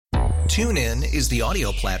TuneIn is the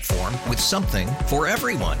audio platform with something for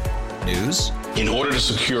everyone. News. In order to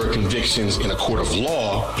secure convictions in a court of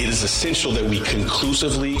law, it is essential that we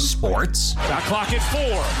conclusively. Sports. Shot clock at 4.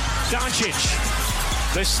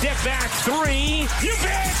 Doncic. The step back 3. You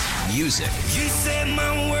bet. Music. You set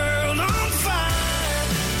my world on fire.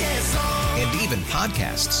 Yes, and even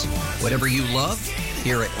podcasts. Whatever you love,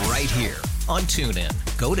 hear it right here on TuneIn.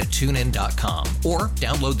 Go to TuneIn.com or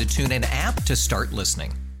download the TuneIn app to start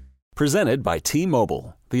listening. Presented by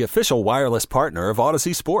T-Mobile, the official wireless partner of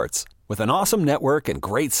Odyssey Sports. With an awesome network and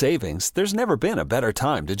great savings, there's never been a better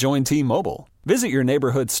time to join T-Mobile. Visit your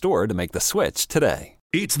neighborhood store to make the switch today.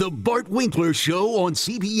 It's the Bart Winkler Show on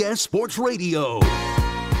CBS Sports Radio.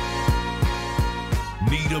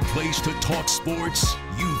 Need a place to talk sports?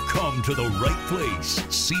 You've come to the right place.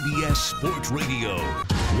 CBS Sports Radio.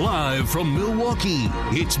 Live from Milwaukee,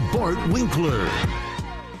 it's Bart Winkler.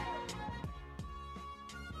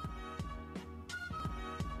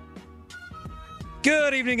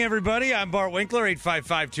 Good evening, everybody. I'm Bart Winkler,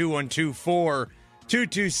 855-212-4227,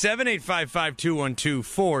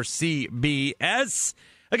 855-212-4CBS.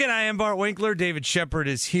 Again, I am Bart Winkler. David Shepard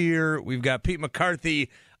is here. We've got Pete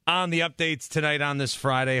McCarthy on the updates tonight on this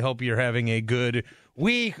Friday. Hope you're having a good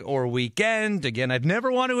week or weekend. Again, I'd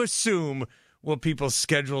never want to assume what people's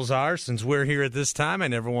schedules are since we're here at this time. I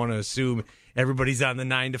never want to assume everybody's on the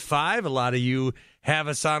 9 to 5. A lot of you have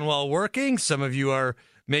us on while working. Some of you are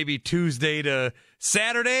maybe Tuesday to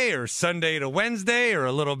Saturday or Sunday to Wednesday or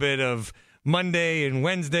a little bit of Monday and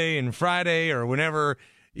Wednesday and Friday or whenever,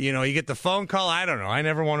 you get the phone call. I don't know. I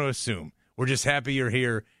never want to assume. We're just happy you're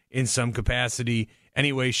here in some capacity,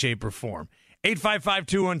 any way, shape, or form.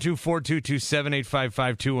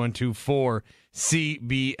 855-212-4227,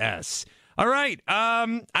 855-212-4CBS. All right.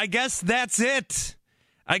 I guess that's it.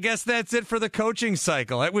 I guess that's it for the coaching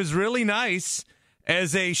cycle. It was really nice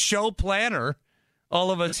as a show planner,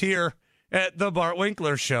 all of us here at the Bart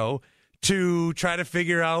Winkler Show, to try to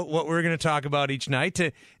figure out what we're going to talk about each night,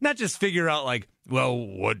 to not just figure out like, well,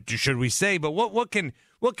 what should we say, but what can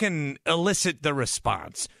elicit the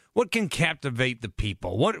response? What can captivate the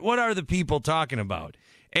people? What are the people talking about?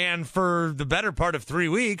 And for the better part of 3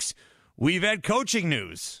 weeks, we've had coaching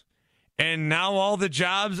news. And now all the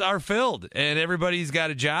jobs are filled and everybody's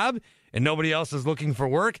got a job and nobody else is looking for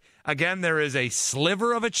work. Again, there is a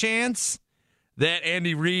sliver of a chance that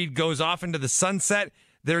Andy Reid goes off into the sunset.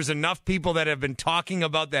 There's enough people that have been talking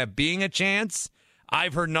about that being a chance.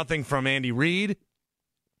 I've heard nothing from Andy Reid.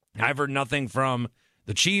 I've heard nothing from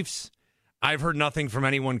the Chiefs. I've heard nothing from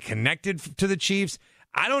anyone connected to the Chiefs.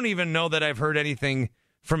 I don't even know that I've heard anything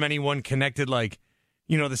from anyone connected, like,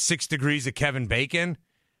 the 6 degrees of Kevin Bacon.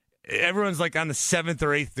 Everyone's like on the 7th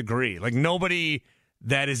or 8th degree. Like nobody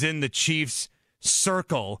that is in the Chiefs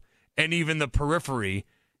circle and even the periphery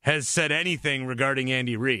has said anything regarding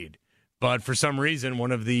Andy Reid. But for some reason,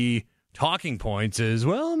 one of the talking points is,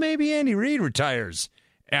 well, maybe Andy Reid retires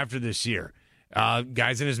after this year.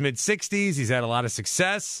 Guy's in his mid-60s. He's had a lot of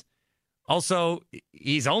success. Also,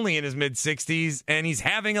 he's only in his mid-60s, and he's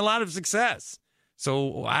having a lot of success.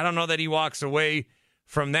 So I don't know that he walks away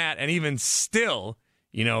from that. And even still,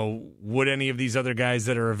 would any of these other guys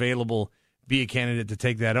that are available be a candidate to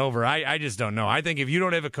take that over? I just don't know. I think if you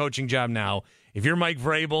don't have a coaching job now, if you're Mike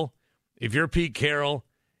Vrabel, if you're Pete Carroll,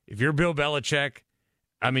 if you're Bill Belichick,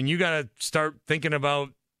 you got to start thinking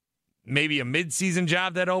about maybe a midseason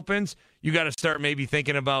job that opens. You got to start maybe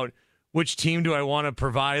thinking about which team do I want to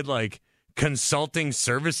provide like consulting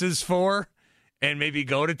services for and maybe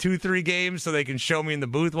go to 2-3 games so they can show me in the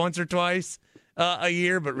booth once or twice a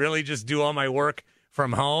year, but really just do all my work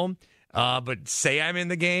from home. But say I'm in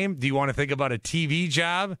the game. Do you want to think about a TV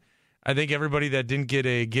job? I think everybody that didn't get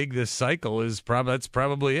a gig this cycle that's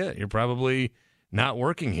probably it. You're probably not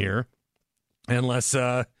working here unless,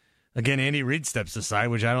 again, Andy Reid steps aside,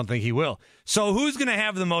 which I don't think he will. So who's going to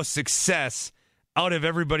have the most success out of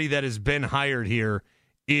everybody that has been hired here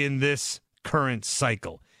in this current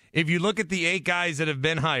cycle? If you look at the 8 guys that have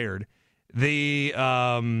been hired, the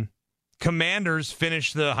Commanders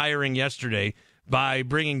finished the hiring yesterday by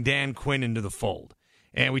bringing Dan Quinn into the fold.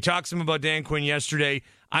 And we talked some about Dan Quinn yesterday.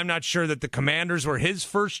 I'm not sure that the Commanders were his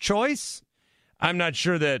first choice. I'm not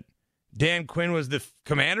sure that Dan Quinn was the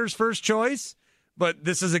Commanders' first choice. But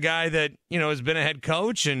this is a guy that, has been a head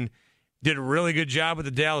coach and did a really good job with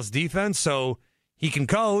the Dallas defense. So he can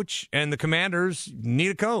coach, and the Commanders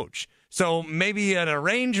need a coach. So maybe an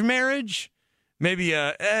arranged marriage, maybe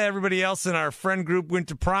everybody else in our friend group went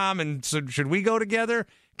to prom, and so should we go together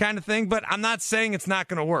kind of thing. But I'm not saying it's not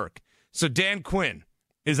going to work. So Dan Quinn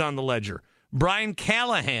is on the ledger. Brian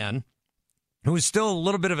Callahan, who is still a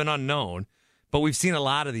little bit of an unknown, But we've seen a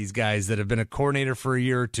lot of these guys that have been a coordinator for a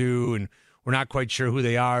year or two, and we're not quite sure who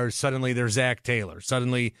they are. Suddenly they're Zach Taylor.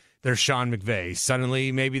 Suddenly they're Sean McVay.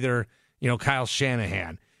 Suddenly maybe they're, Kyle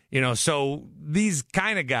Shanahan. So these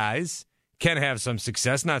kind of guys can have some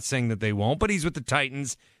success. Not saying that they won't, but he's with the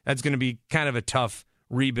Titans. That's going to be kind of a tough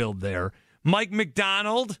rebuild there. Mike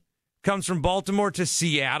Macdonald comes from Baltimore to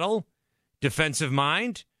Seattle. Defensive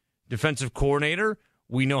mind, defensive coordinator.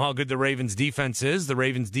 We know how good the Ravens defense is. The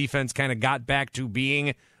Ravens defense kind of got back to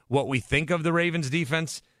being what we think of the Ravens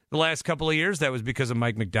defense the last couple of years. That was because of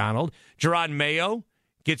Mike Macdonald. Gerard Mayo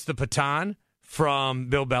gets the baton from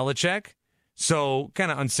Bill Belichick. So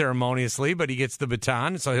kind of unceremoniously, but he gets the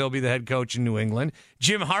baton. So he'll be the head coach in New England.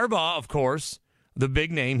 Jim Harbaugh, of course, the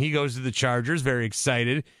big name. He goes to the Chargers. Very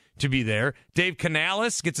excited to be there. Dave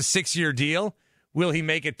Canales gets a 6-year deal. Will he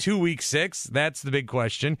make it to week 6? That's the big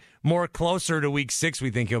question. More closer to week 6,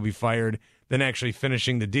 we think he'll be fired than actually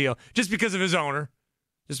finishing the deal. Just because of his owner.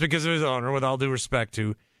 With all due respect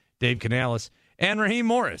to Dave Canales. And Raheem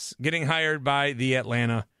Morris getting hired by the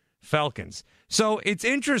Atlanta Falcons. So it's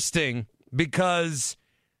interesting because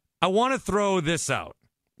I want to throw this out.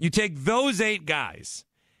 You take those 8 guys,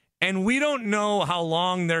 and we don't know how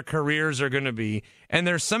long their careers are going to be. And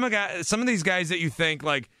there's some of these guys that you think,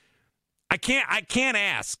 like, I can't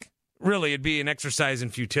ask. Really, it'd be an exercise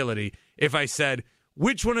in futility if I said,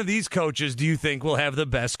 which one of these coaches do you think will have the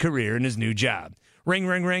best career in his new job? Ring,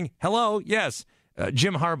 ring, ring. Hello, yes.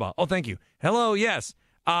 Jim Harbaugh. Oh, thank you. Hello, yes.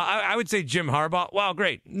 I would say Jim Harbaugh. Wow,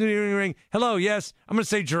 great. Ring, ring, ring. Hello, yes. I'm going to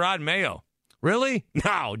say Gerard Mayo. Really?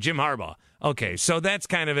 No, Jim Harbaugh. Okay, so that's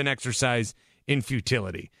kind of an exercise in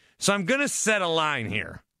futility. So I'm going to set a line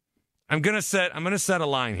here. I'm going to set a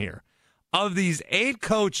line here. Of these 8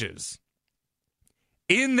 coaches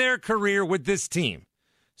in their career with this team.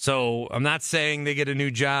 So I'm not saying they get a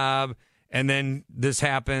new job and then this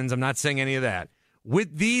happens. I'm not saying any of that.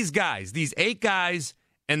 With these guys, these 8 guys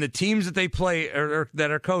and the teams that they play or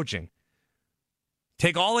that are coaching,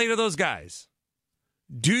 take all 8 of those guys.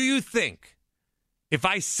 Do you think if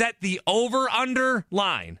I set the over-under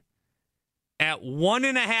line at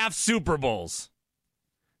 1.5 Super Bowls,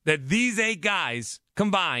 that these 8 guys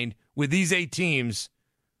combined with these 8 teams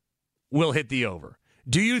will hit the over?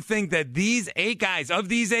 Do you think that these 8 guys, of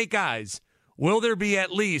these 8 guys, will there be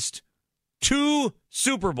at least 2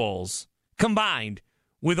 Super Bowls combined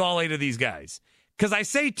with all 8 of these guys? Because I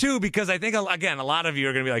say 2 because I think, again, a lot of you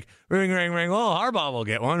are going to be like, ring, ring, ring, oh, Harbaugh will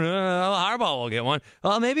get one. Harbaugh will get one.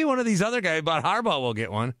 Well, maybe one of these other guys, but Harbaugh will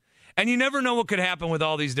get one. And you never know what could happen with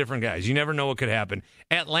all these different guys. You never know what could happen.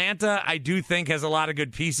 Atlanta, I do think, has a lot of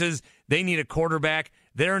good pieces. They need a quarterback.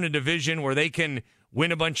 They're in a division where they can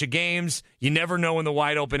win a bunch of games. You never know in the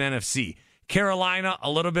wide-open NFC. Carolina,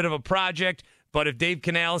 a little bit of a project, but if Dave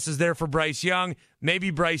Canales is there for Bryce Young,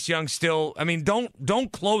 maybe Bryce Young still... I mean,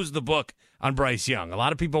 don't close the book on Bryce Young. A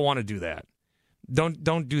lot of people want to do that.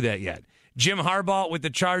 Don't do that yet. Jim Harbaugh with the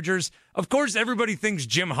Chargers. Of course, everybody thinks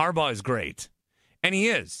Jim Harbaugh is great. And he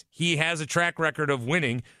is. He has a track record of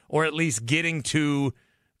winning, or at least getting to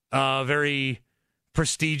a very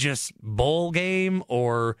prestigious bowl game,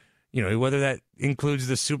 or, whether that includes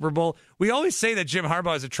the Super Bowl. We always say that Jim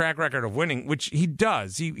Harbaugh has a track record of winning, which he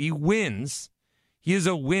does. He wins. He is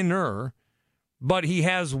a winner, but he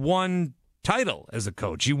has one title as a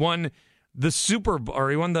coach. He won the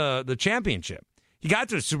he won the championship. He got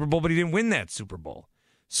to the Super Bowl, but he didn't win that Super Bowl.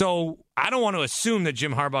 So I don't want to assume that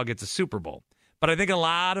Jim Harbaugh gets a Super Bowl. But I think a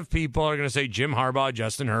lot of people are going to say Jim Harbaugh,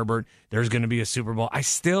 Justin Herbert, there's going to be a Super Bowl. I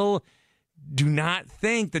still do not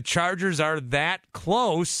think the Chargers are that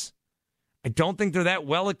close. I don't think they're that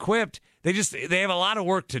well equipped. They have a lot of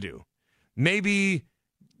work to do. Maybe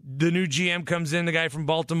the new GM comes in, the guy from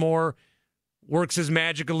Baltimore, works his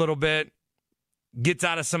magic a little bit, gets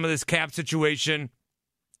out of some of this cap situation,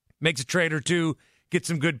 makes a trade or two, gets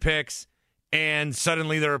some good picks, and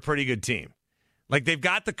suddenly they're a pretty good team. Like, they've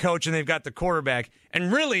got the coach and they've got the quarterback,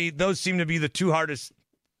 and really those seem to be the two hardest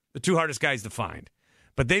guys to find.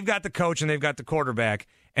 But they've got the coach and they've got the quarterback,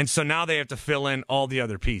 and so now they have to fill in all the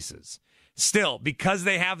other pieces. Still, because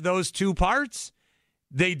they have those 2 parts,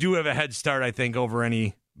 they do have a head start, I think, over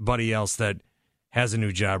anybody else that has a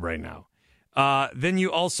new job right now. Then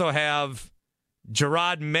you also have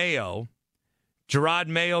Gerard Mayo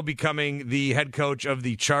becoming the head coach of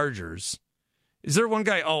the Chargers. Is there one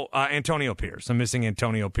guy? Antonio Pierce. I'm missing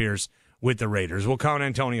Antonio Pierce with the Raiders. We'll count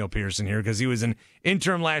Antonio Pierce in here because he was an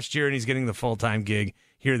interim last year and he's getting the full-time gig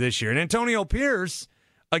here this year. And Antonio Pierce,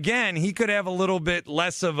 again, he could have a little bit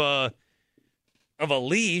less of a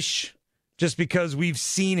leash just because we've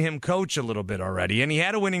seen him coach a little bit already. And he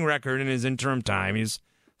had a winning record in his interim time. He's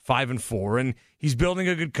 5-4, and he's building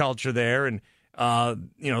a good culture there. And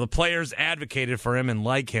The players advocated for him and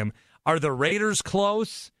like him. Are the Raiders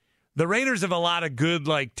close? The Raiders have a lot of good,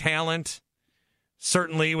 talent,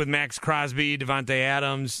 certainly with Max Crosby, Devontae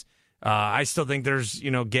Adams. I still think there's,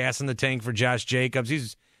 gas in the tank for Josh Jacobs.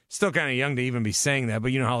 He's still kind of young to even be saying that,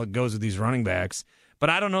 but you know how it goes with these running backs. But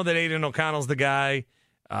I don't know that Aiden O'Connell's the guy.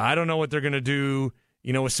 I don't know what they're going to do,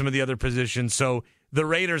 with some of the other positions. So the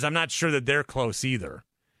Raiders, I'm not sure that they're close either.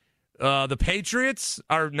 The Patriots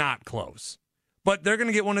are not close. But they're going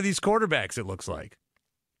to get one of these quarterbacks, it looks like.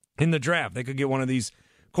 In the draft, they could get one of these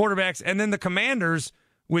quarterbacks. And then the Commanders,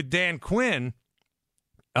 with Dan Quinn,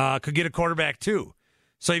 could get a quarterback too.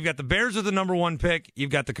 So you've got the Bears with the number 1 pick. You've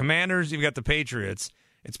got the Commanders. You've got the Patriots.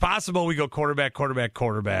 It's possible we go quarterback.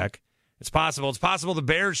 It's possible. It's possible the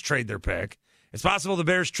Bears trade their pick. It's possible the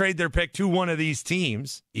Bears trade their pick to one of these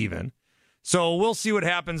teams even. So we'll see what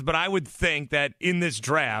happens. But I would think that in this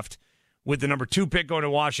draft, with the number 2 pick going to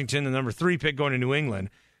Washington, the number 3 pick going to New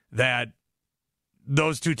England, that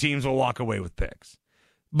those two teams will walk away with picks.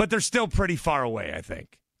 But they're still pretty far away, I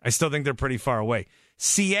think. I still think they're pretty far away.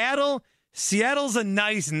 Seattle's a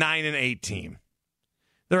nice 9-8 team.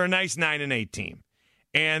 They're a nice 9-8 team.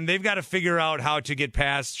 And they've got to figure out how to get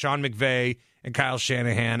past Sean McVay and Kyle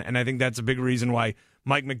Shanahan, and I think that's a big reason why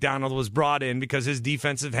Mike McDonald was brought in, because his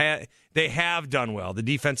defensive they have done well. The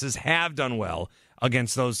defenses have done well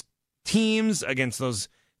against those teams, against those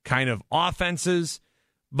kind of offenses.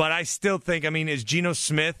 But I still think, is Geno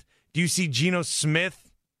Smith, do you see Geno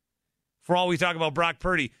Smith, for all we talk about Brock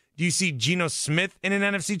Purdy, do you see Geno Smith in an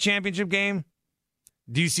NFC Championship game?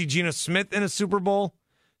 Do you see Geno Smith in a Super Bowl?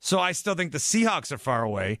 So I still think the Seahawks are far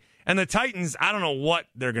away. And the Titans, I don't know what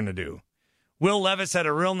they're going to do. Will Levis had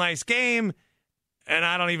a real nice game, and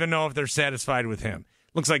I don't even know if they're satisfied with him.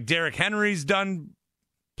 Looks like Derrick Henry's done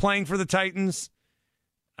playing for the Titans.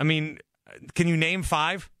 Can you name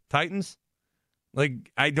 5 Titans?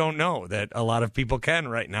 I don't know that a lot of people can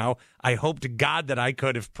right now. I hope to God that I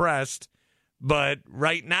could have pressed. But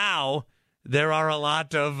right now, there are a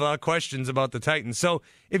lot of questions about the Titans. So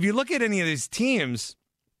if you look at any of these teams,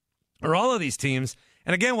 or all of these teams,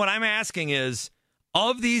 and again, what I'm asking is,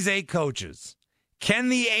 of these 8 coaches, can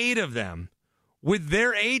the 8 of them, with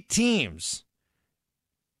their 8 teams,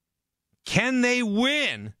 can they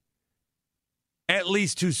win at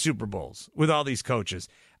least 2 Super Bowls with all these coaches?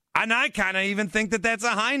 And I kind of even think that that's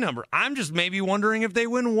a high number. I'm just maybe wondering if they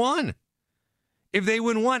win 1. If they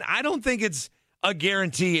win 1, I don't think it's a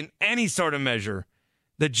guarantee in any sort of measure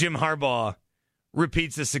that Jim Harbaugh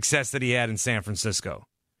repeats the success that he had in San Francisco.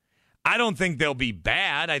 I don't think they'll be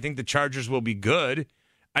bad. I think the Chargers will be good.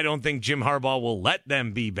 I don't think Jim Harbaugh will let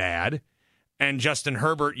them be bad. And Justin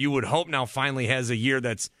Herbert, you would hope now finally has a year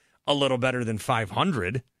that's a little better than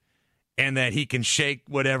 500, and that he can shake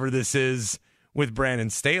whatever this is with Brandon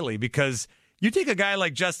Staley. Because you take a guy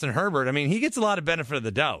like Justin Herbert, he gets a lot of benefit of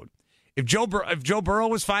the doubt. If Joe Burrow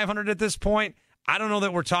was 500 at this point, I don't know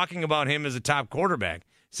that we're talking about him as a top quarterback.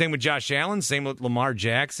 Same with Josh Allen, same with Lamar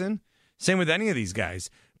Jackson, same with any of these guys.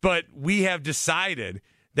 But we have decided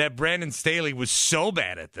that Brandon Staley was so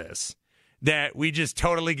bad at this that we just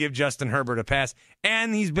totally give Justin Herbert a pass.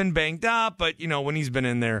 And he's been banged up, but, when he's been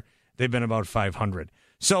in there, they've been about 500.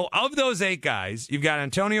 So of those 8 guys, you've got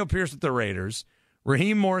Antonio Pierce with the Raiders,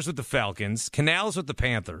 Raheem Morris with the Falcons, Canales with the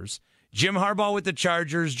Panthers, Jim Harbaugh with the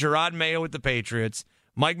Chargers, Gerard Mayo with the Patriots,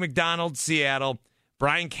 Mike McDonald, Seattle,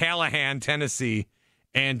 Brian Callahan, Tennessee,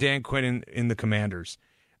 and Dan Quinn in the Commanders.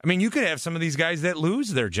 You could have some of these guys that lose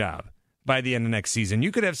their job by the end of next season.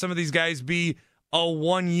 You could have some of these guys be a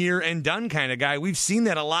 1-year-and-done kind of guy. We've seen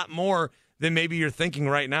that a lot more than maybe you're thinking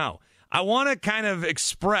right now. I want to kind of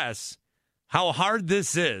express how hard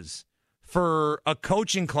this is for a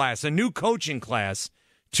coaching class, a new coaching class,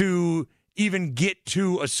 to even get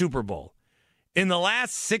to a Super Bowl. In the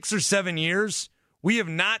last 6 or 7 years, we have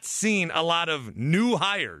not seen a lot of new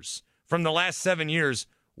hires from the last 7 years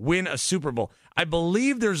win a Super Bowl. I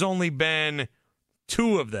believe there's only been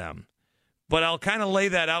 2 of them, but I'll kind of lay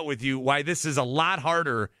that out with you, why this is a lot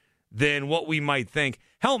harder than what we might think.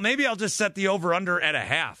 Hell, maybe I'll just set the over-under at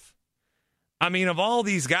 0.5. Of all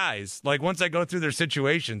these guys, once I go through their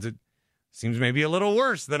situations, it seems maybe a little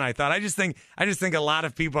worse than I thought. I just think a lot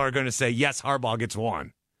of people are going to say, yes, Harbaugh gets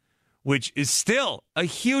 1, which is still a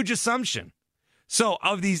huge assumption. So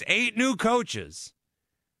of these 8 new coaches,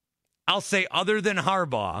 I'll say other than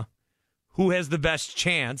Harbaugh, who has the best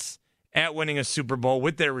chance at winning a Super Bowl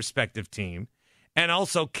with their respective team? And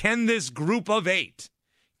also, can this group of 8,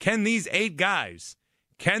 can these 8 guys,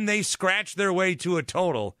 can they scratch their way to a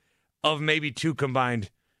total of maybe 2 combined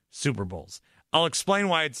Super Bowls? I'll explain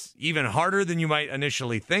why it's even harder than you might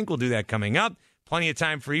initially think. We'll do that coming up. Plenty of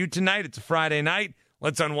time for you tonight. It's a Friday night.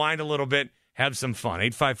 Let's unwind a little bit, have some fun.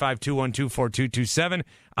 855-212-4227.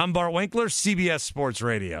 I'm Bart Winkler, CBS Sports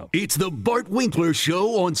Radio. It's the Bart Winkler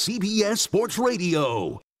Show on CBS Sports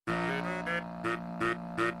Radio.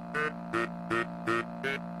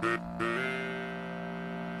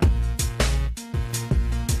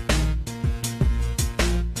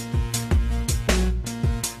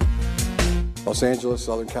 Los Angeles,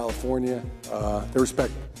 Southern California, they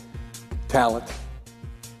respect talent,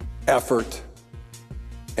 effort,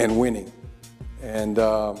 and winning. And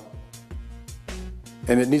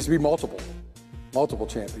it needs to be multiple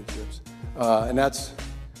championships. And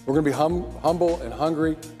we're going to be humble and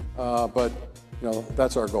hungry, but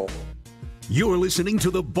that's our goal. You're listening to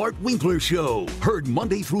the Bart Winkler Show, heard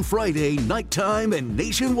Monday through Friday, nighttime and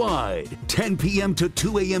nationwide, 10 p.m. to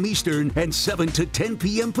 2 a.m. Eastern and 7 to 10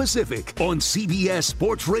 p.m. Pacific on CBS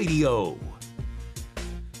Sports Radio.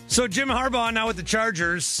 So Jim Harbaugh, now with the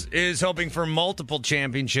Chargers, is hoping for multiple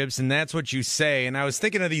championships, and that's what you say. And I was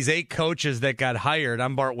thinking of these 8 coaches that got hired.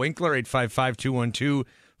 I'm Bart Winkler,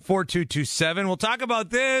 855-212-4227. We'll talk about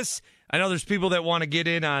this. I know there's people that want to get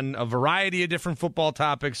in on a variety of different football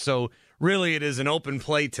topics, so really it is an open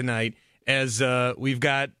play tonight as we've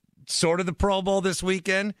got sort of the Pro Bowl this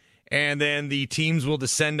weekend, and then the teams will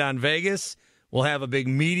descend on Vegas. We'll have a big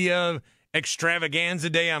media extravaganza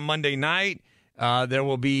day on Monday night. There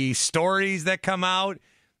will be stories that come out,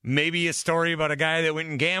 maybe a story about a guy that went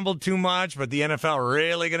and gambled too much, but the NFL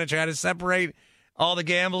really going to try to separate all the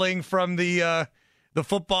gambling from the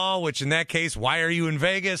football, which in that case, why are you in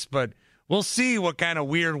Vegas? But we'll see what kind of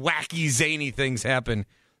weird, wacky, zany things happen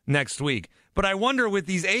next week. But I wonder, with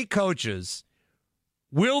these 8 coaches,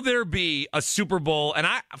 will there be a Super Bowl? And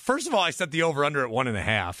first of all, I set the over-under at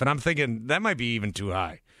 1.5, and I'm thinking that might be even too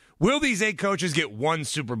high. Will these 8 coaches get one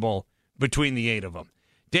Super Bowl between the 8 of them?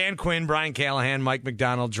 Dan Quinn, Brian Callahan, Mike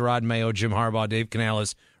McDonald, Gerard Mayo, Jim Harbaugh, Dave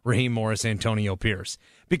Canales, Raheem Morris, Antonio Pierce.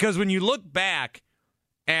 Because when you look back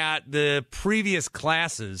at the previous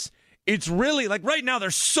classes, it's really, like right now,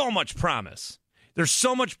 there's so much promise. There's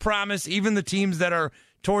so much promise. Even the teams that are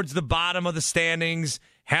towards the bottom of the standings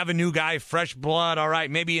have a new guy, fresh blood. All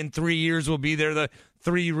right, maybe in 3 years we'll be there, the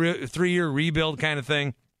three-year rebuild kind of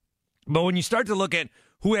thing. But when you start to look at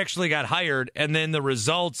who actually got hired and then the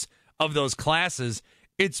results of those classes,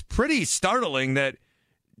 it's pretty startling that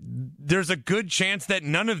there's a good chance that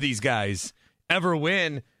none of these guys ever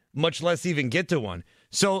win, much less even get to one.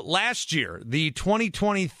 So last year, the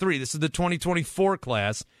 2023, this is the 2024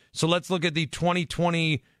 class, so let's look at the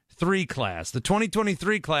 2023 class. The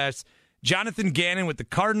 2023 class, Jonathan Gannon with the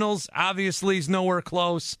Cardinals, obviously is nowhere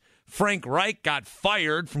close. Frank Reich got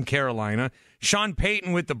fired from Carolina. Sean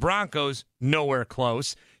Payton with the Broncos, nowhere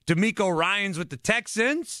close. DeMeco Ryans with the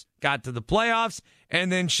Texans, got to the playoffs.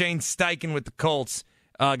 And then Shane Steichen with the Colts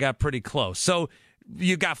got pretty close. So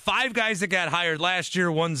you got 5 guys that got hired last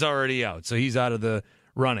year. One's already out, so he's out of the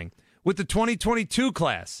running. With the 2022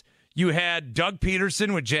 class, you had Doug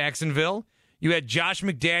Peterson with Jacksonville. You had Josh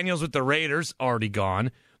McDaniels with the Raiders, already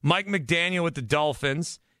gone. Mike McDaniel with the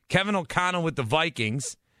Dolphins. Kevin O'Connell with the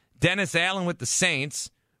Vikings. Dennis Allen with the Saints.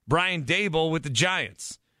 Brian Daboll with the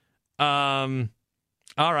Giants. All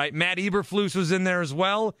right, Matt Eberflus was in there as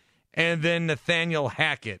well. And then Nathaniel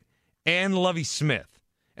Hackett and Lovie Smith.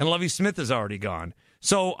 And Lovie Smith is already gone.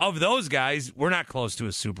 So of those guys, we're not close to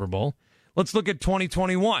a Super Bowl. Let's look at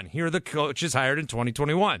 2021. Here are the coaches hired in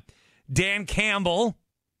 2021. Dan Campbell.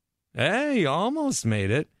 Hey, he almost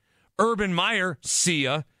made it. Urban Meyer, see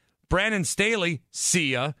ya. Brandon Staley,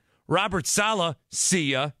 see ya. Robert Saleh,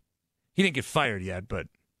 see ya. He didn't get fired yet, but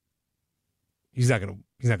he's not gonna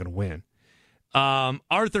win.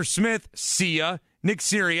 Arthur Smith, see ya. Nick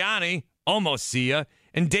Sirianni, almost see ya.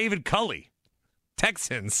 And David Culley,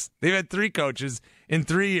 Texans. They've had 3 coaches in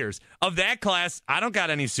 3 years. Of that class, I don't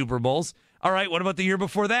got any Super Bowls. All right, what about the year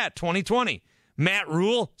before that, 2020? Matt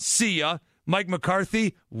Rule, see ya. Mike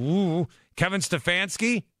McCarthy, woo. Kevin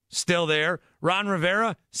Stefanski, still there. Ron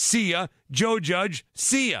Rivera, see ya. Joe Judge,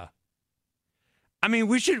 see ya. I mean,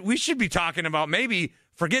 we should be talking about maybe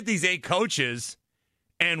forget these 8 coaches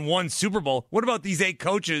and 1 Super Bowl. What about these 8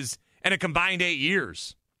 coaches and a combined 8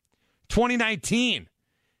 years? 2019.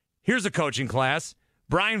 Here's a coaching class.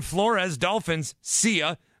 Brian Flores, Dolphins, see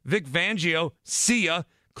ya. Vic Fangio, see ya.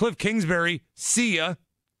 Cliff Kingsbury, see ya.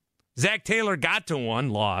 Zach Taylor got to 1,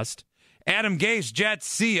 lost. Adam Gase, Jets,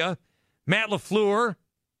 see ya. Matt LaFleur,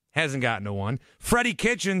 hasn't gotten to 1. Freddie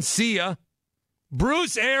Kitchens, see ya.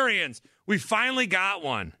 Bruce Arians, we finally got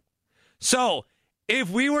one. So, if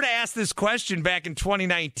we were to ask this question back in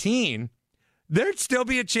 2019, there'd still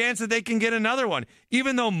be a chance that they can get another one.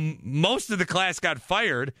 Even though most of the class got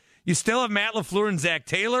fired, You still have Matt LaFleur and Zach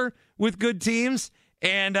Taylor with good teams,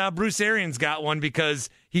 and Bruce Arians got one because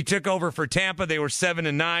he took over for Tampa. They were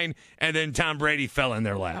 7-9, and then Tom Brady fell in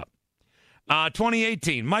their lap.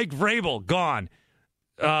 2018, Mike Vrabel, gone.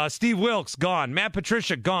 Steve Wilkes, gone. Matt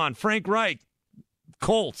Patricia, gone. Frank Reich,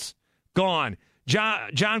 Colts, gone.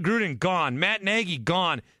 John Gruden, gone. Matt Nagy,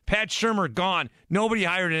 gone. Pat Shurmur, gone. Nobody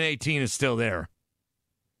hired in 18 is still there.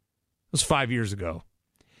 It was 5 years ago.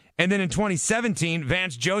 And then in 2017,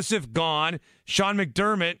 Vance Joseph, gone. Sean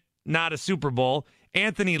McDermott, not a Super Bowl.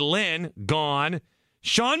 Anthony Lynn, gone.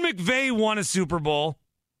 Sean McVay won a Super Bowl.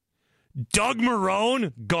 Doug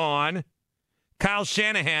Marrone, gone. Kyle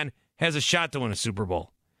Shanahan has a shot to win a Super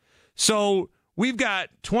Bowl. So we've got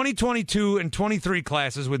 2022 and 23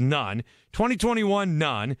 classes with none. 2021,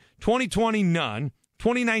 none. 2020, none.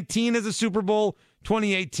 2019 has a Super Bowl.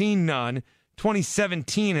 2018, none.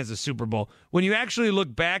 2017 has a Super Bowl. When you actually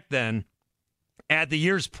look back then at the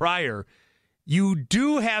years prior, you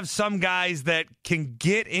do have some guys that can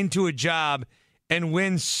get into a job and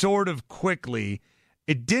win sort of quickly.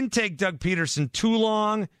 It didn't take Doug Peterson too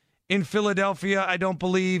long in Philadelphia, I don't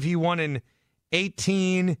believe. He won in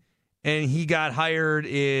 18, and he got hired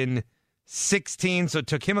in 16, so it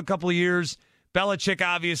took him a couple of years. Belichick,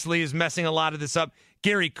 obviously, is messing a lot of this up.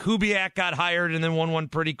 Gary Kubiak got hired and then won one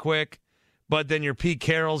pretty quick. But then your Pete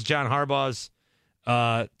Carrolls, John Harbaugh's,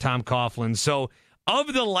 Tom Coughlin. So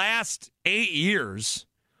of the last 8 years,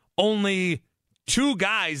 only 2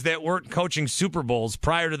 guys that weren't coaching Super Bowls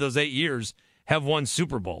prior to those 8 years have won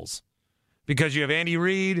Super Bowls. Because you have Andy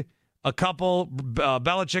Reid, a couple,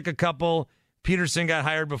 Belichick, a couple, Peterson got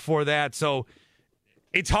hired before that. So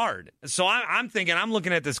it's hard. So I'm thinking, I'm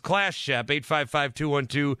looking at this class, Shep,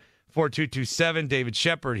 855-212-4227. David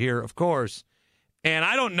Shepard here, of course. And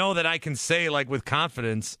I don't know that I can say, like, with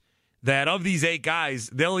confidence that of these 8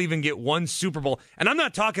 guys, they'll even get one Super Bowl. And I'm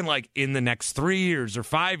not talking, like, in the next 3 years or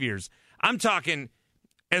 5 years. I'm talking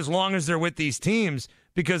as long as they're with these teams.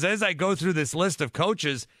 Because as I go through this list of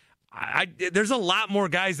coaches, there's a lot more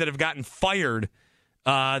guys that have gotten fired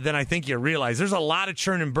than I think you realize. There's a lot of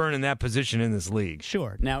churn and burn in that position in this league.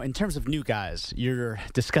 Sure. Now, in terms of new guys, you're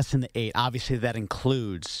discussing the 8. Obviously, that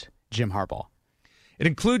includes Jim Harbaugh. It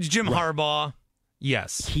includes Jim Harbaugh.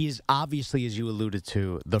 Yes. He's obviously, as you alluded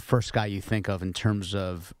to, the first guy you think of in terms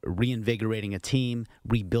of reinvigorating a team,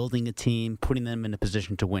 rebuilding a team, putting them in a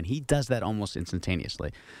position to win. He does that almost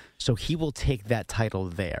instantaneously. So he will take that title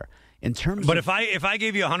there. In terms But if I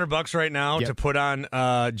gave you $100 right now to put on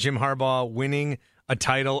Jim Harbaugh winning a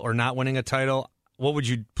title or not winning a title, what would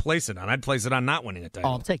you place it on? I'd place it on not winning a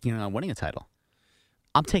title. Oh, I'm taking it on winning a title.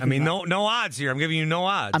 I'm taking. I mean, no odds here. I'm giving you no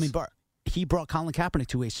odds. I mean, Bart, he brought Colin Kaepernick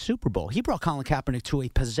to a Super Bowl. He brought Colin Kaepernick to a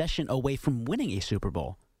possession away from winning a Super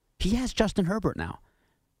Bowl. He has Justin Herbert now.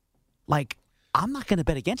 Like, I'm not going to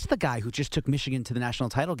bet against the guy who just took Michigan to the national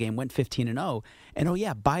title game, went 15-0, and oh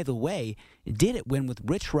yeah, by the way, did it win with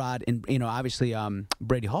Rich Rod and obviously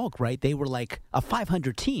Brady Hulk, right? They were like a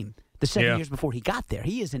 500 team the 7 years before he got there.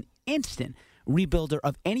 He is an instant rebuilder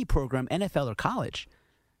of any program, NFL or college.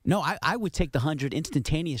 No, I would take the 100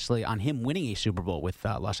 instantaneously on him winning a Super Bowl with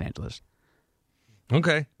Los Angeles.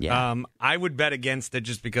 Okay. Yeah. I would bet against it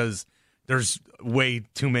just because there's way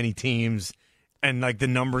too many teams and, like, the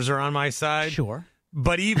numbers are on my side. Sure.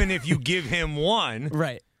 But even if you give him one,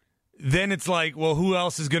 right, then it's like, well, who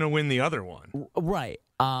else is going to win the other one? Right.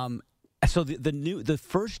 So the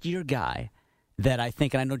first year guy that I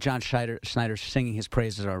think, and I know John Schneider's singing his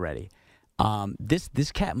praises already.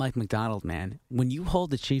 This cat Mike McDonald, man, when you hold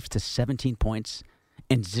the Chiefs to 17 points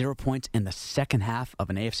and 0 points in the second half of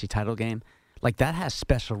an AFC title game, like, that has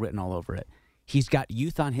special written all over it. He's got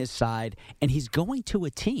youth on his side, and he's going to a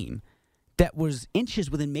team that was inches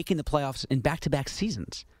within making the playoffs in back-to-back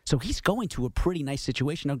seasons. So he's going to a pretty nice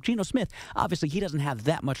situation. Now, Geno Smith, obviously he doesn't have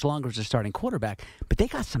that much longer as a starting quarterback, but they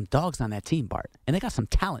got some dogs on that team, Bart, and they got some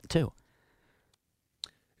talent too.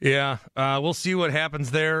 Yeah, we'll see what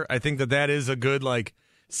happens there. I think that is a good, like,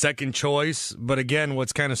 second choice. But again,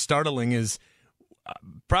 what's kind of startling is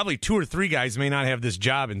probably 2 or 3 guys may not have this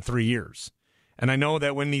job in 3 years. And I know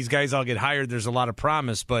that when these guys all get hired, there's a lot of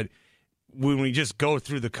promise. But when we just go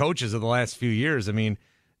through the coaches of the last few years, I mean,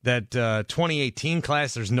 that 2018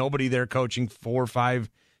 class, there's nobody there coaching 4, 5,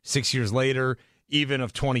 6 years later. Even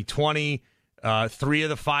of 2020, 3 of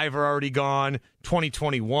the 5 are already gone.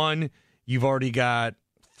 2021, you've already got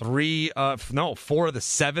 4 of the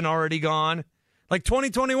 7 already gone. Like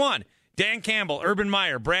 2021, Dan Campbell, Urban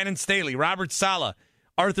Meyer, Brandon Staley, Robert Saleh,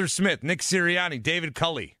 Arthur Smith, Nick Sirianni, David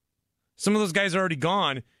Culley. Some of those guys are already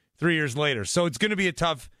gone 3 years later. So it's going to be a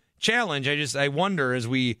tough challenge. I wonder, as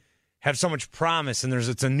we have so much promise and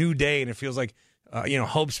it's a new day and it feels like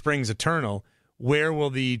hope springs eternal. Where will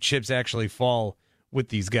the chips actually fall with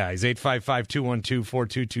these guys?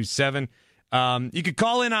 855-212-4227. You could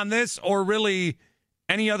call in on this or really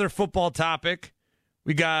any other football topic.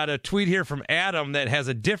 We got a tweet here from Adam that has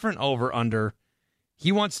a different over-under.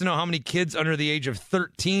 He wants to know how many kids under the age of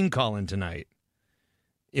 13 call in tonight.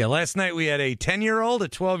 Yeah, last night we had a 10-year-old, a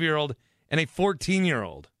 12-year-old, and a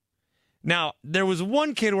 14-year-old. Now, there was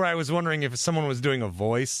one kid where I was wondering if someone was doing a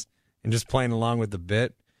voice and just playing along with the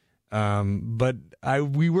bit. But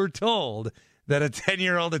we were told that a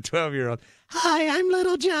 10-year-old, a 12-year-old, hi, I'm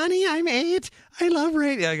little Johnny, I'm 8, I love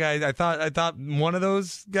radio. I thought one of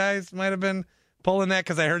those guys might have been pulling that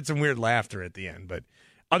because I heard some weird laughter at the end. But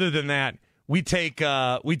other than that, we take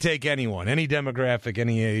anyone, any demographic,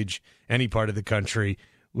 any age, any part of the country.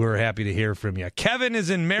 We're happy to hear from you. Kevin is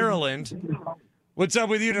in Maryland. What's up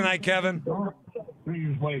with you tonight, Kevin?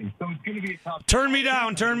 Turn me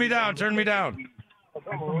down.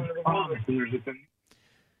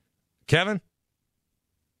 Kevin?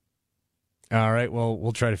 All right, well,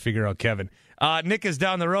 we'll try to figure out Kevin. Nick is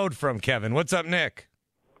down the road from Kevin. What's up, Nick?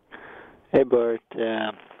 Hey, Bart.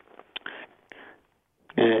 Same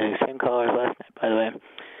caller as last night, by the way.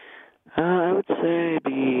 I would say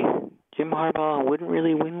Jim Harbaugh wouldn't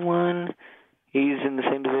really win one. He's in the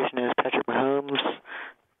same division as Patrick Mahomes.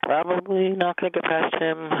 Probably not going to get past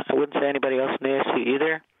him. I wouldn't say anybody else in the AFC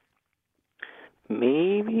either.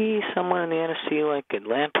 Maybe someone in the NFC like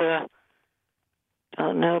Atlanta.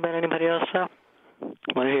 Don't know about anybody else, though.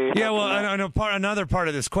 Yeah, well, I know another part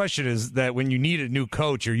of this question is that when you need a new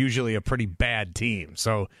coach, you're usually a pretty bad team.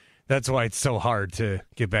 So that's why it's so hard to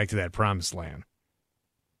get back to that promised land.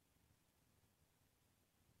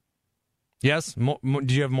 Yes? Do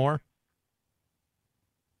you have more?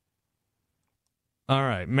 All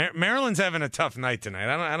right. Maryland's having a tough night tonight.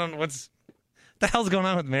 I don't what the hell's going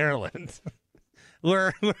on with Maryland?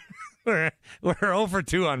 we're 0 for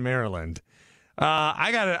 2 on Maryland.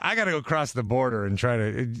 I gotta go across the border and try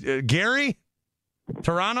to Gary?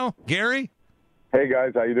 Toronto? Gary? Hey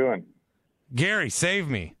guys, how you doing? Gary, save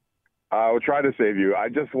me. I will try to save you. I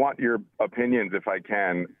just want your opinions if I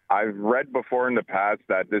can. I've read before in the past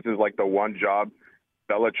that this is like the one job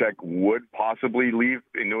Belichick would possibly leave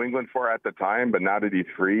in New England for at the time, but now that he's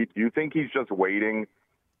free, do you think he's just waiting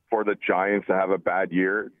for the Giants to have a bad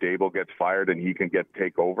year, Dable gets fired, and he can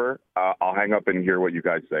take over? I'll hang up and hear what you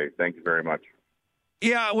guys say. Thank you very much.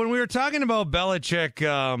 Yeah, when we were talking about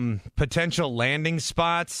Belichick potential landing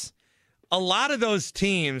spots, a lot of those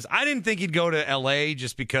teams, I didn't think he'd go to L.A.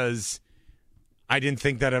 just because I didn't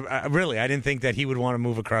think that I didn't think that he would want to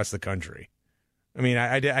move across the country. I mean,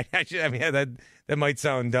 that might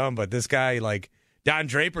sound dumb, but this guy, like Don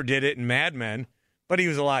Draper, did it in Mad Men, but he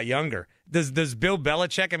was a lot younger. Does Bill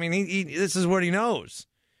Belichick? I mean, he this is what he knows.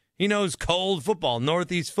 He knows cold football,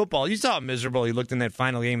 Northeast football. You saw how miserable he looked in that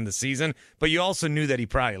final game of the season, but you also knew that he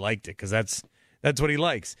probably liked it because that's what he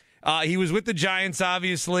likes. He was with the Giants,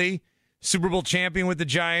 obviously, Super Bowl champion with the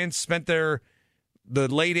Giants. Spent the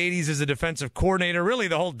late '80s as a defensive coordinator, really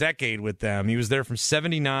the whole decade with them. He was there from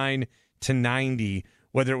 '79 to '90,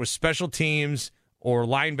 whether it was special teams or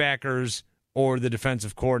linebackers or the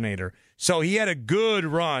defensive coordinator. So he had a good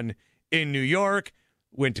run in New York,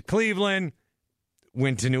 went to Cleveland,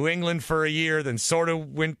 went to New England for a year, then sort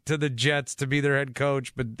of went to the Jets to be their head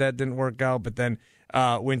coach, but that didn't work out, but then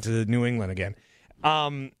went to New England again.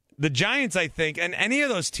 The Giants, I think, and any of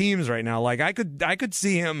those teams right now, like I could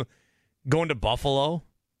see him going to Buffalo.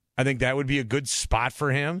 I think that would be a good spot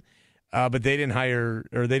for him. But they didn't fire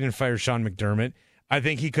Sean McDermott. I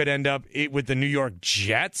think he could end up with the New York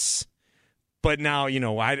Jets. But now,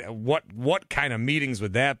 what kind of meetings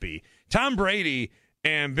would that be? Tom Brady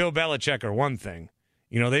and Bill Belichick are one thing.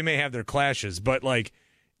 They may have their clashes, but like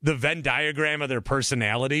the Venn diagram of their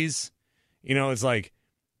personalities, it's like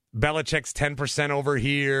Belichick's 10% over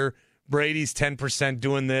here, Brady's 10%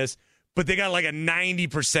 doing this, but they got like a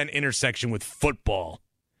 90% intersection with football.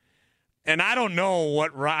 And I don't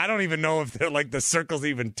even know if they're like the circles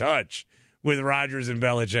even touch with Rodgers and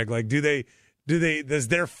Belichick. Like, does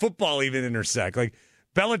their football even intersect? Like,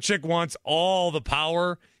 Belichick wants all the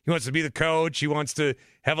power. He wants to be the coach. He wants to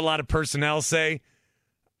have a lot of personnel say.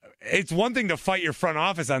 It's one thing to fight your front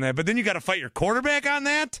office on that, but then you got to fight your quarterback on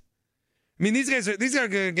that. I mean, these guys are going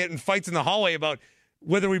to get in fights in the hallway about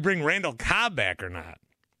whether we bring Randall Cobb back or not.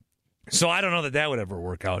 So I don't know that would ever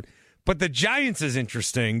work out. But the Giants is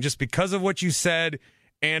interesting just because of what you said,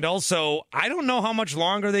 and also I don't know how much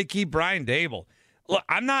longer they keep Brian Daboll. Look,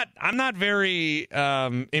 I'm not very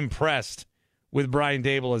impressed with Brian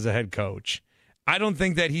Daboll as a head coach. I don't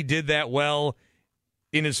think that he did that well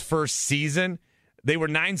in his first season. They were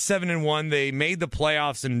 9-7-1. They made the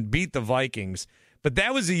playoffs and beat the Vikings. But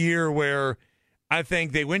that was a year where I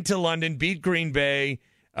think they went to London, beat Green Bay.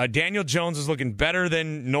 Daniel Jones was looking better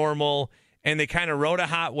than normal, and they kind of rode a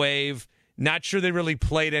hot wave. Not sure they really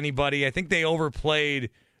played anybody. I think they overplayed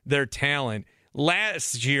their talent.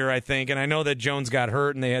 Last year, I think, and I know that Jones got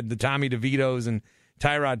hurt, and they had the Tommy DeVitos and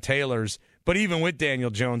Tyrod Taylors. But even with Daniel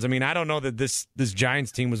Jones, I mean, I don't know that this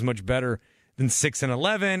Giants team was much better than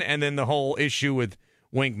 6-11, and then the whole issue with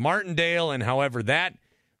Wink Martindale and however that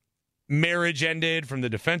marriage ended from the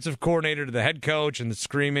defensive coordinator to the head coach and the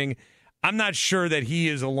screaming. I'm not sure that he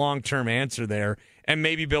is a long-term answer there, and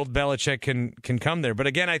maybe Bill Belichick can come there. But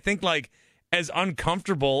again, I think like as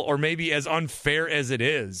uncomfortable or maybe as unfair as it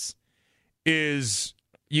is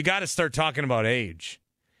you got to start talking about age.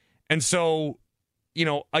 And so, you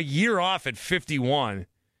know, a year off at 51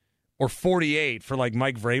 or 48 for like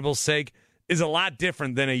Mike Vrabel's sake is a lot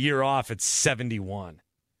different than a year off at 71.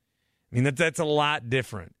 I mean, that's a lot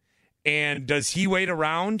different. And does he wait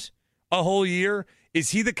around a whole year? Is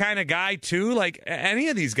he the kind of guy, too, like any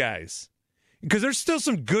of these guys? Because there's still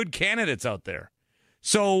some good candidates out there.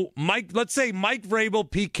 So, let's say Mike Vrabel,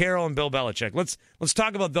 Pete Carroll, and Bill Belichick. Let's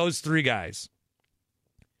talk about those three guys.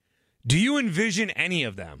 Do you envision any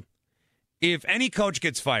of them, if any coach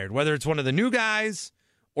gets fired, whether it's one of the new guys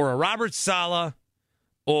or a Robert Saleh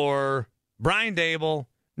or Brian Dable,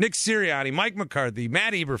 Nick Sirianni, Mike McCarthy,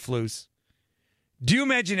 Matt Eberflus, do you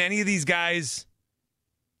imagine any of these guys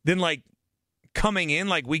then like coming in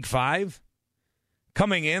like week 5,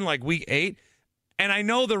 coming in like week 8? And I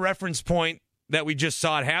know the reference point that we just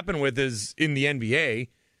saw it happen with is in the NBA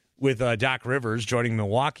with Doc Rivers joining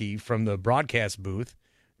Milwaukee from the broadcast booth,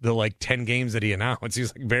 the like 10 games that he announced. He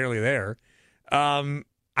was like barely there.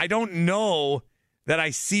 I don't know that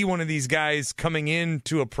I see one of these guys coming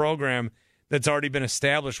into a program that's already been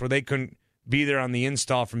established where they couldn't be there on the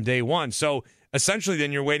install from day one. So essentially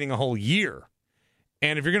then you're waiting a whole year.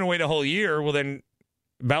 And if you're going to wait a whole year, well then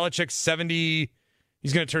Belichick's 70,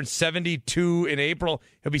 he's going to turn 72 in April.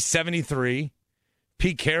 He'll be 73.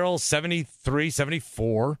 Pete Carroll, 73,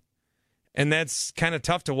 74. And that's kind of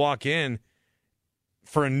tough to walk in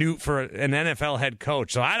for an NFL head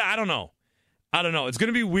coach. So I don't know. I don't know. It's going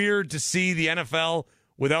to be weird to see the NFL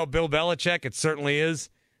without Bill Belichick. It certainly is.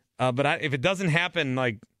 But if it doesn't happen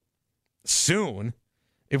like soon,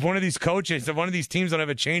 if one of these coaches, if one of these teams don't have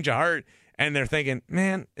a change of heart and they're thinking,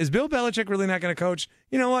 man, is Bill Belichick really not going to coach?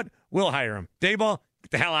 You know what? We'll hire him. Dayball, get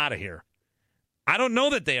the hell out of here. I don't know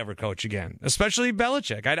that they ever coach again, especially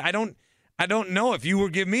Belichick. I don't know. If you were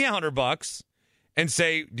to give me $100 and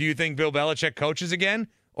say, do you think Bill Belichick coaches again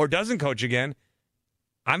or doesn't coach again?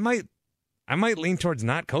 I might lean towards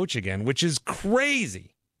not coach again, which is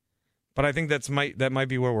crazy. But I think that might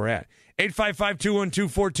be where we're at.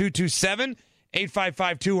 855-212-4227,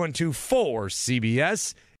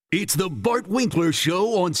 855-212-4CBS. It's the Bart Winkler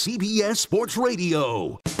Show on CBS Sports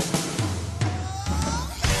Radio.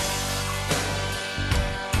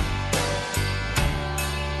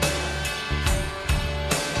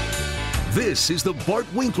 This is the Bart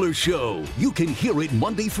Winkler Show. You can hear it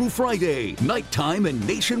Monday through Friday, nighttime and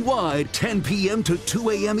nationwide, 10 p.m. to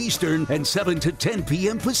 2 a.m. Eastern and 7 to 10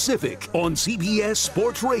 p.m. Pacific on CBS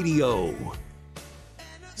Sports Radio.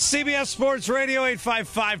 CBS Sports Radio,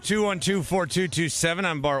 855-212-4227.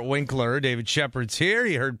 I'm Bart Winkler. David Shepard's here.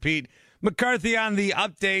 You heard Pete McCarthy on the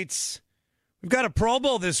updates. We've got a Pro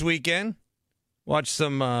Bowl this weekend. Watched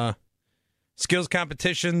some skills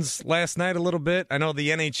competitions last night a little bit. I know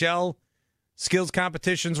the NHL skills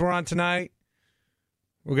competitions were on tonight.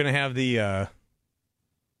 We're going to have the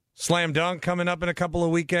slam dunk coming up in a couple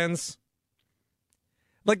of weekends.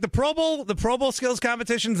 Like the Pro Bowl skills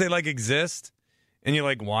competitions, they like exist. And you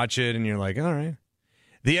like watch it and you're like, all right.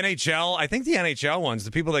 The NHL, I think the NHL ones,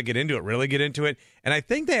 the people that get into it really get into it. And I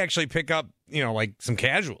think they actually pick up, like some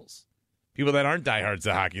casuals. People that aren't diehards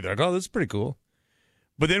of hockey. They're like, oh, this is pretty cool.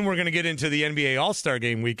 But then we're going to get into the NBA All-Star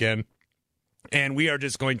Game weekend. And we are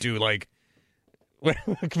just going to we're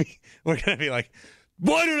going to be like,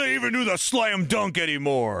 why do they even do the slam dunk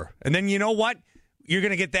anymore? And then you know what? You're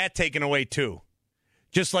going to get that taken away too.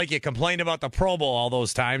 Just like you complained about the Pro Bowl all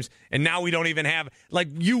those times, and now we don't even have,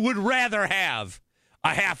 you would rather have a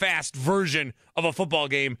half-assed version of a football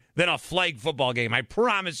game than a flag football game. I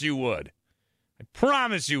promise you would. I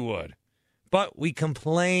promise you would. But we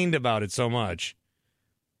complained about it so much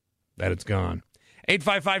that it's gone.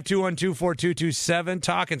 855-212-4227,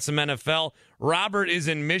 talking some NFL. Robert is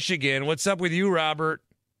in Michigan. What's up with you, Robert?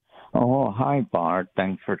 Oh, hi, Bart.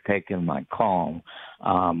 Thanks for taking my call.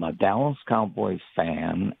 I'm a Dallas Cowboys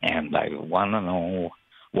fan, and I want to know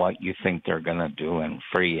what you think they're going to do in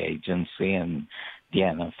free agency and the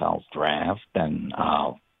NFL draft, and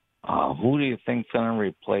who do you think's going to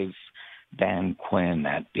replace Dan Quinn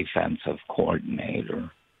at defensive coordinator?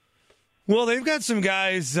 Well, they've got some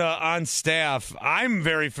guys on staff. I'm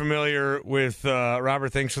very familiar with,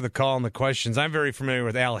 Robert, thanks for the call and the questions. I'm very familiar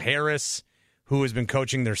with Al Harris, who has been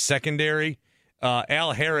coaching their secondary.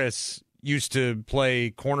 Al Harris used to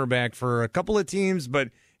play cornerback for a couple of teams, but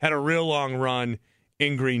had a real long run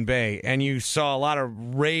in Green Bay. And you saw a lot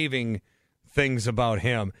of raving things about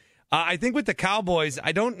him. I think with the Cowboys,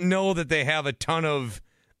 I don't know that they have a ton of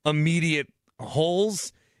immediate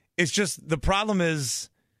holes. It's just the problem is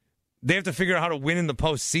they have to figure out how to win in the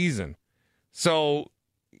postseason. So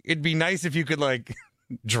it'd be nice if you could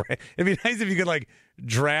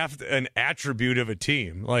draft an attribute of a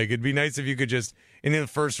team. Like, it'd be nice if you could just, in the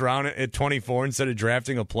first round at 24, instead of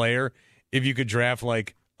drafting a player, if you could draft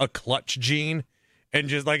like a clutch gene, and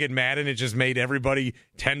just like in Madden, it just made everybody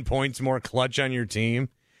 10 points more clutch on your team.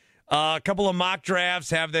 A couple of mock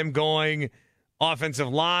drafts have them going offensive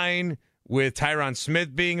line with Tyron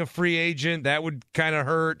Smith being a free agent. That would kind of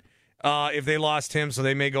hurt if they lost him, so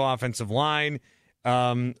they may go offensive line.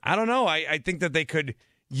 I don't know. I think that they could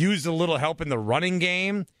use a little help in the running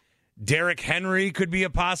game. Derrick Henry could be a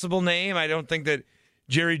possible name. I don't think that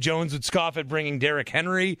Jerry Jones would scoff at bringing Derrick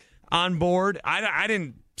Henry on board. I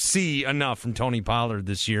didn't see enough from Tony Pollard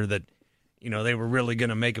this year that, they were really going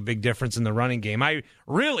to make a big difference in the running game. I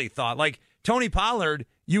really thought, like, Tony Pollard,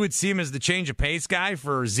 you would see him as the change of pace guy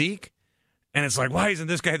for Zeke, and it's like, why isn't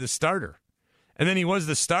this guy the starter? And then he was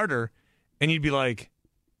the starter, and you'd be like,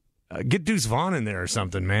 get Deuce Vaughn in there or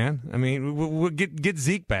something, man. I mean, we'll get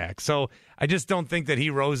Zeke back. So I just don't think that he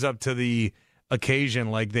rose up to the occasion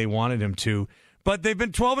like they wanted him to. But they've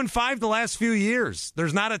been 12-5 the last few years.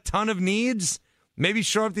 There's not a ton of needs. Maybe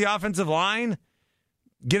shore up the offensive line.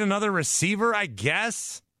 Get another receiver, I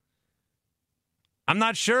guess. I'm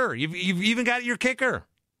not sure. You've even got your kicker.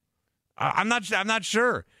 I'm not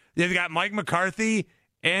sure. They've got Mike McCarthy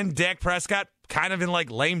and Dak Prescott kind of in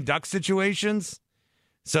like lame duck situations.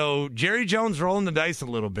 So Jerry Jones rolling the dice a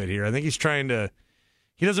little bit here. I think he's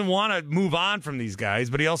he doesn't want to move on from these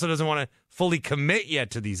guys, but he also doesn't want to fully commit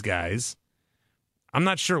yet to these guys. I'm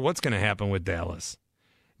not sure what's going to happen with Dallas.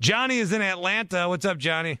 Johnny is in Atlanta. What's up,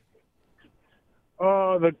 Johnny?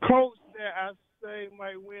 The coach that I say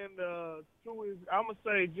might win two is, I'm going to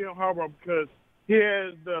say Jim Harbaugh, because he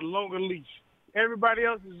has the longer leash. Everybody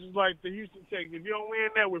else is just like the Houston Texans. If you don't win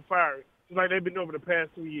that, we're fired. Just like they've been over the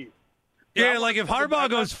past 2 years. Yeah, like if Harbaugh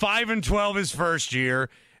goes 5-12 his first year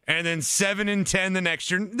and then 7-10 the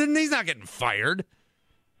next year, then he's not getting fired.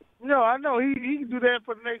 No, I know he can do that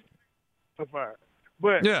for the next fired.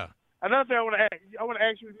 But yeah, another thing I want to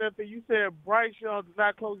ask you another thing. You said Bryce Young did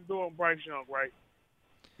not close the door on Bryce Young, right?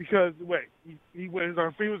 Because he was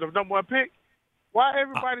the number one pick. Why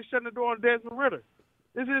everybody shutting the door on Desmond Ridder?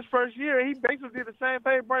 This is his first year. He basically did the same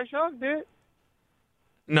thing Bryce Young did.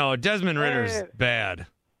 No, Desmond Ridder's bad.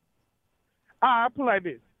 I put it like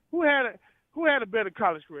this: Who had a better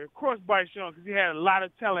college career? Of course, Bryce Young, because he had a lot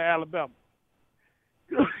of talent at Alabama.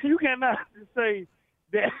 You cannot say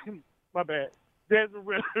that. My bad. Desmond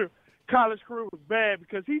Ridder college career was bad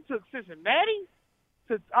because he took Cincinnati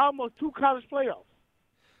to almost 2 college playoffs.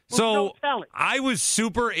 So I was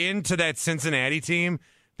super into that Cincinnati team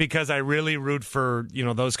because I really root for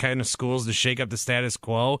those kind of schools to shake up the status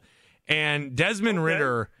quo. And Desmond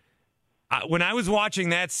Ridder, when I was watching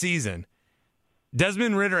that season,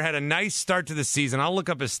 Desmond Ridder had a nice start to the season. I'll look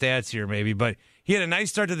up his stats here maybe, but he had a nice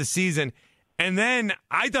start to the season. And then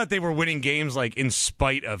I thought they were winning games like in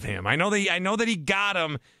spite of him. I know that he got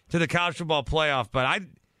him to the college football playoff, but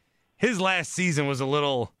his last season was a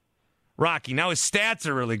little rocky. Now his stats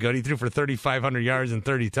are really good. He threw for 3,500 yards and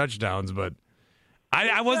 30 touchdowns, but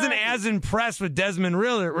I wasn't as impressed with Desmond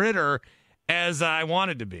Ridder as I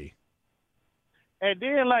wanted to be. And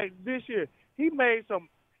then, like this year, he made some.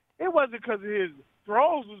 It wasn't because his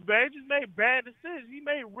throws was bad. He just made bad decisions. He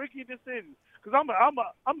made risky decisions. Because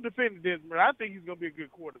I'm defending Desmond. I think he's going to be a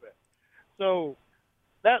good quarterback. So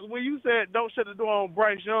that when you said don't shut the door on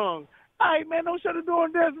Bryce Young, all right, man, don't shut the door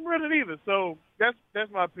on Desmond Ridder either. So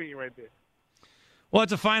that's my opinion right there. Well,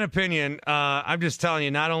 it's a fine opinion. I'm just telling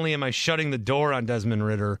you, not only am I shutting the door on Desmond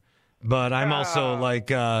Ridder, but I'm also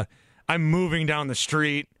I'm moving down the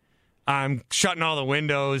street. I'm shutting all the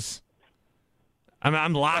windows.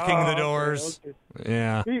 I'm locking the doors. Okay.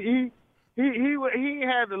 Yeah. He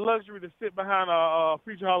had the luxury to sit behind a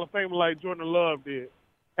future Hall of Famer like Jordan Love did,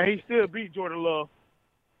 and he still beat Jordan Love.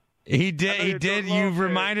 He did. He did. You've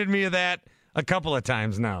reminded me of that a couple of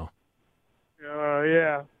times now.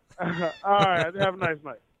 Yeah. All right. Have a nice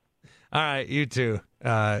night. All right, you too,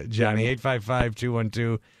 Johnny.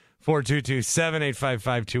 855-212-4227,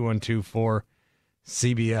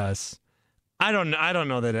 855-212-4CBS. I don't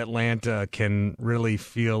know that Atlanta can really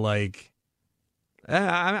feel like.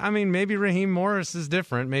 I mean, maybe Raheem Morris is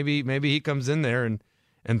different. Maybe he comes in there and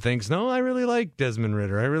thinks, no, I really like Desmond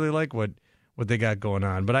Ridder. I really like what they got going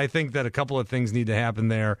on. But I think that a couple of things need to happen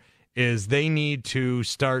there. Is they need to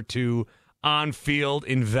start to on-field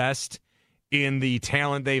invest in the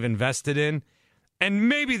talent they've invested in. And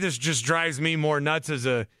maybe this just drives me more nuts as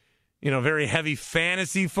a, very heavy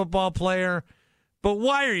fantasy football player. But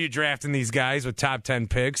why are you drafting these guys with top 10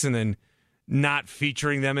 picks and then not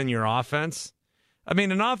featuring them in your offense? I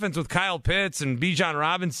mean, an offense with Kyle Pitts and Bijan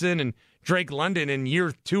Robinson and Drake London in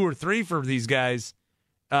year 2 or 3 for these guys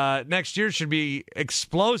next year should be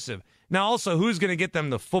explosive. Now, also, who's going to get them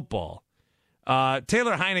the football?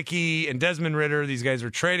 Taylor Heineke and Desmond Ridder, these guys are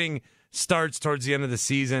trading starts towards the end of the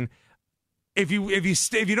season. If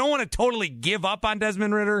you don't want to totally give up on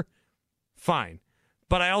Desmond Ridder, fine.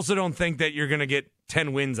 But I also don't think that you're going to get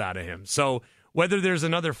 10 wins out of him. So whether there's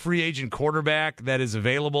another free agent quarterback that is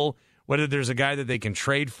available, whether there's a guy that they can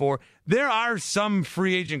trade for, there are some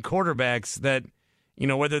free agent quarterbacks that,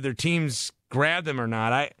 whether their teams grab them or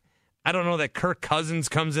not. I don't know that Kirk Cousins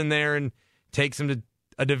comes in there and takes him to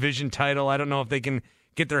a division title. I don't know if they can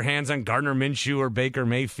get their hands on Gardner Minshew or Baker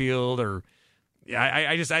Mayfield, or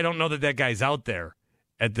I don't know that guy's out there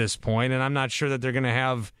at this point, and I'm not sure that they're going to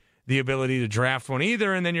have the ability to draft one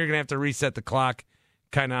either, and then you're going to have to reset the clock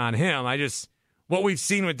kind of on him. What we've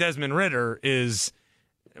seen with Desmond Ridder is,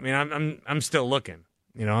 I'm still looking.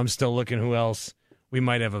 I'm still looking who else we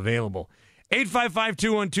might have available.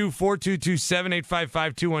 855-212-4227,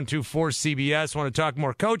 855-212-4CBS. Want to talk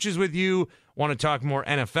more coaches with you, want to talk more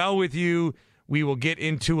NFL with you. We will get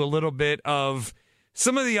into a little bit of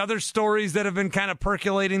some of the other stories that have been kind of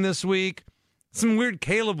percolating this week. Some weird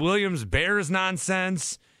Caleb Williams Bears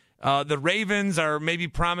nonsense. The Ravens are maybe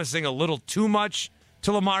promising a little too much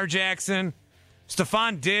to Lamar Jackson.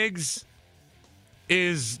 Stephon Diggs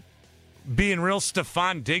is being real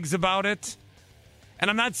Stephon Diggs about it. And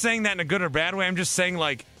I'm not saying that in a good or bad way. I'm just saying,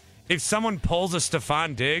 if someone pulls a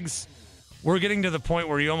Stephon Diggs, we're getting to the point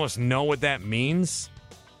where you almost know what that means.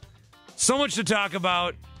 So much to talk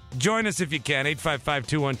about. Join us if you can.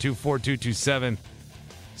 855-212-4227.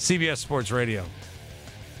 CBS Sports Radio.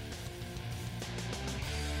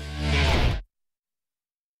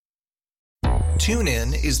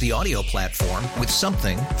 TuneIn is the audio platform with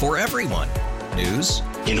something for everyone. News.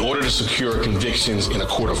 In order to secure convictions in a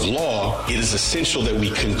court of law, it is essential that we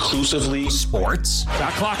conclusively. Sports.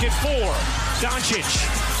 Shot clock at 4. Doncic.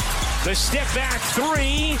 The step back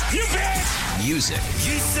 3. You bet. Music.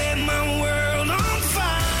 You set my world on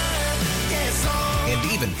fire. Yes,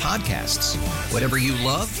 and even podcasts. Whatever you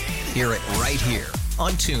love, hear it right here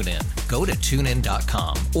on TuneIn. Go to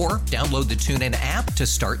TuneIn.com or download the TuneIn app to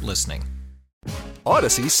start listening.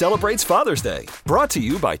 Odyssey celebrates Father's Day, brought to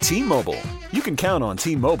you by T-Mobile. You can count on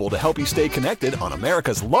T-Mobile to help you stay connected on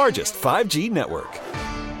America's largest 5G network.